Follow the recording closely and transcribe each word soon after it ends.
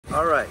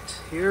All right,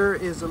 here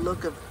is a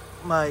look of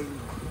my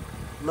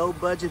low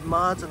budget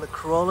mods on the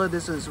Corolla.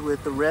 This is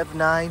with the Rev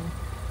 9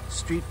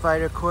 Street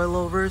Fighter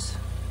coilovers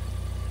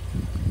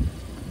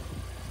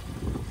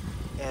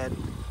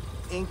and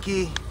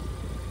inky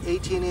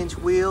 18-inch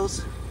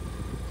wheels.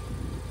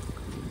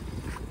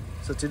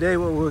 So today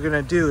what we're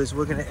gonna do is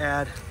we're gonna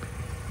add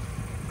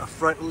a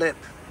front lip.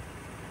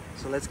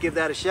 So let's give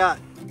that a shot.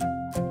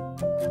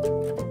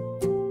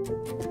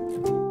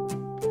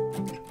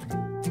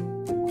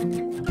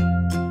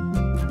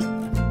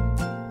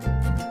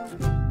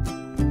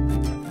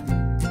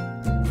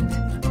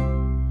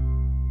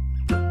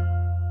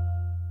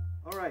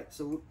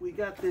 So we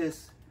got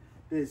this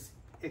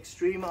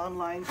Extreme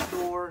online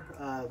store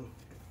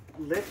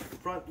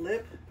front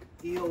lip,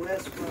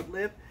 EOS front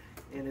lip,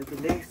 and if the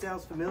name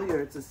sounds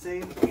familiar, it's the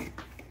same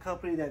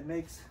company that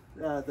makes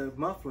the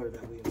muffler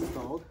that we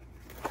installed.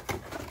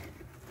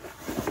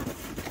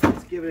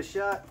 Let's give it a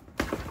shot.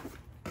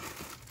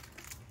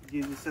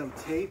 Give you some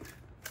tape,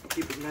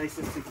 keep it nice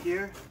and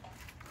secure.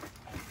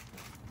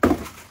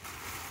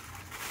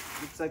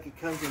 Looks like it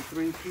comes in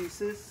 3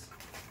 pieces.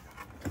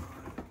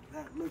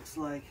 That looks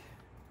like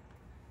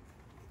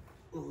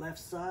the left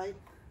side.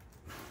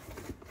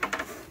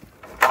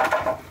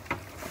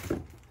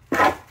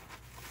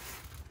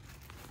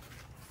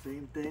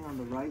 Same thing on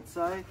the right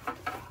side.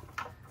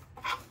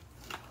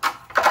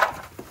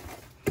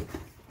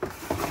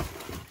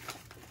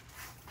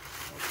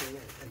 Okay,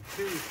 and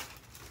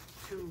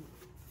two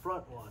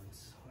front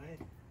ones, right?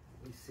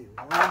 Let me see,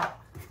 one.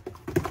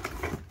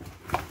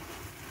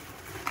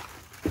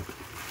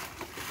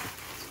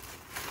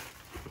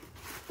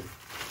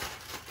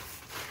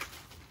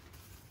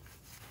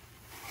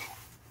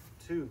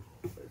 Two.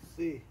 Let's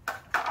see.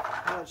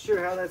 Not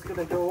sure how that's going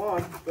to go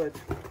on, but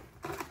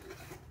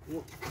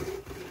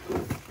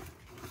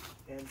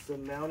and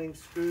some mounting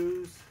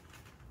screws.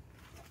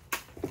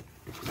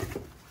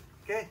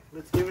 Okay,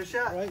 let's give it a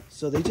shot. All right,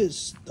 so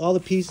all the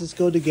pieces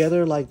go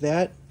together like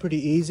that,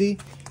 pretty easy.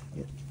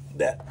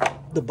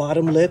 The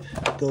bottom lip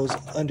goes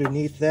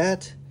underneath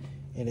that,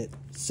 and it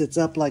sits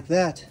up like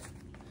that.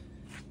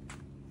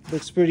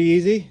 Looks pretty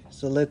easy.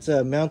 So let's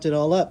mount it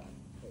all up.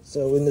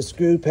 So in the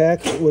screw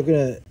pack, we're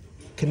gonna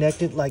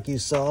connect it like you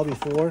saw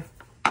before,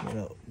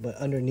 but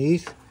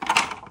underneath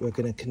we're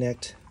going to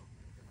connect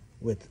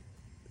with,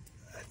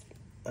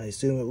 I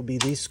assume it will be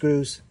these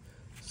screws.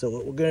 So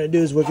what we're going to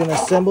do is we're going to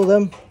assemble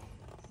them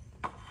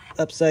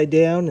upside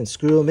down and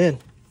screw them in.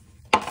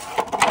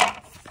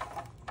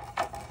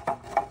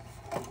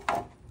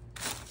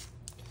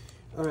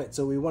 All right,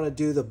 so we want to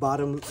do the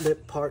bottom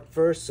lip part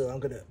first, so I'm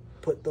going to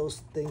put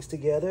those things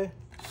together.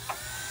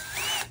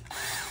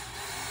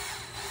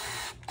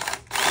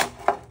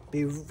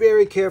 Be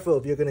very careful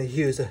if you're going to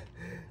use an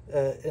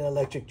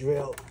electric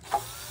drill.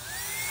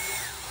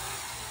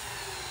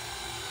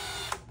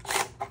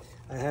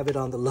 I have it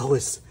on the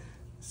lowest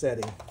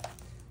setting.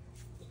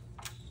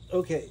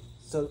 Okay,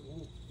 so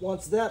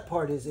once that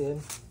part is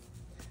in,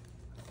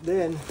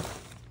 then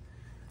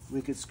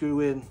we could screw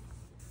in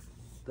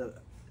the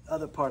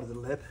other part of the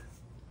lip.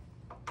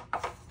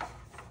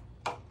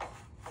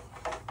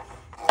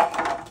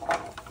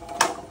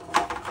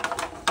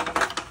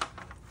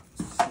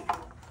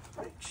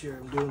 Sure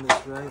I'm doing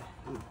this right.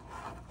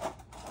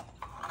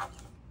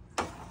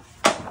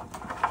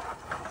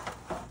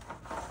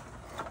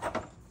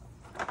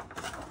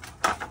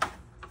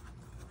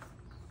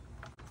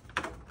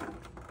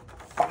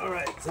 All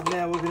right, so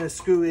now we're going to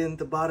screw in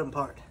the bottom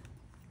part.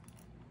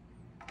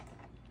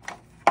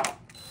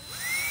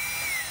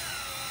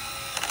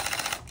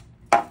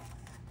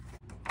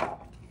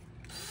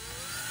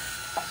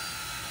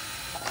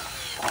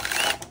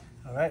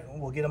 All right,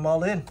 we'll get them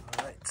all in.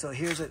 All right, so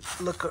here's a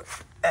look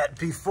at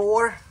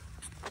before.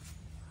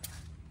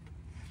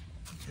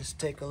 Just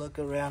take a look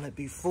around at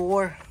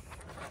before.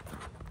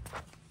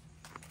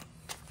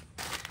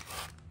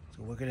 So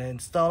we're gonna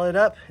install it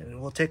up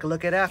and we'll take a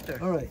look at after.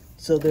 All right,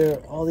 so there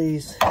are all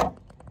these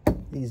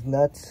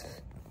nuts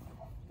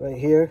right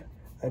here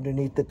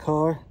underneath the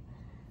car,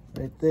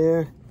 right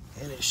there,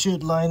 and it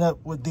should line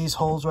up with these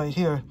holes right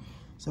here.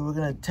 So we're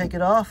gonna take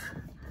it off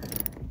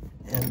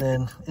and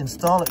then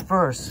install it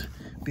first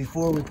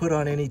before we put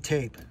on any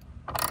tape.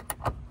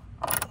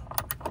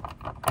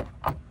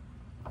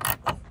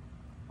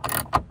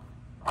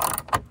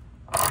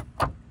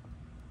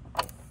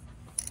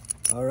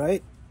 All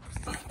right,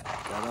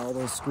 got all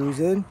those screws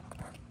in.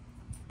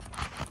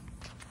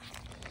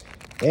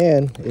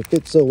 And it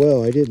fits so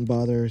well, I didn't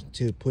bother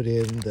to put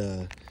in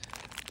the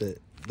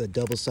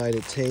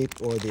double-sided tape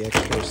or the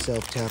extra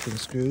self-tapping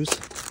screws.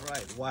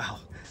 Right, wow,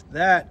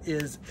 that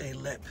is a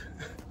lip.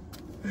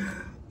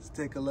 Let's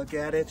take a look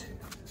at it.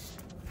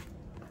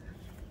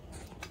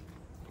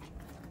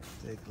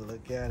 Take a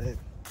look at it.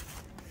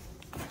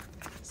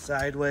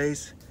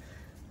 Sideways.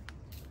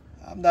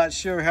 I'm not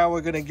sure how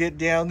we're gonna get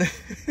down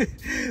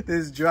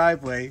this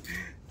driveway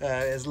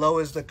as low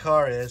as the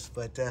car is,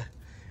 but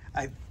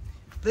I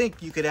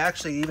think you could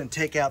actually even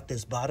take out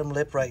this bottom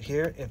lip right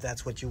here if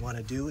that's what you want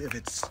to do, if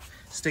it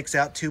sticks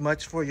out too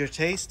much for your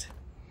taste.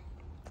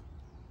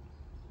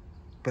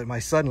 but my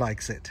son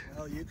likes it.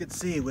 Well, you can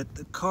see with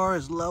the car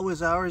as low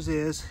as ours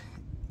is,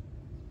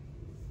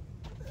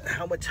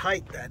 how much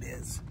height that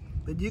is.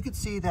 But you can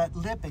see that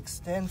lip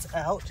extends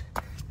out.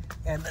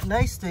 And the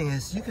nice thing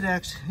is you could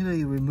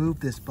actually remove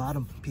this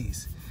bottom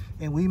piece.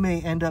 And we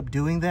may end up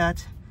doing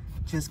that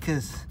just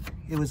because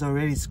it was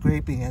already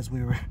scraping as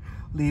we were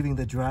leaving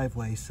the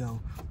driveway.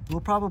 So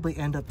we'll probably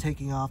end up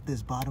taking off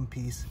this bottom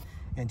piece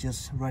and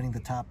just running the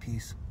top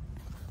piece.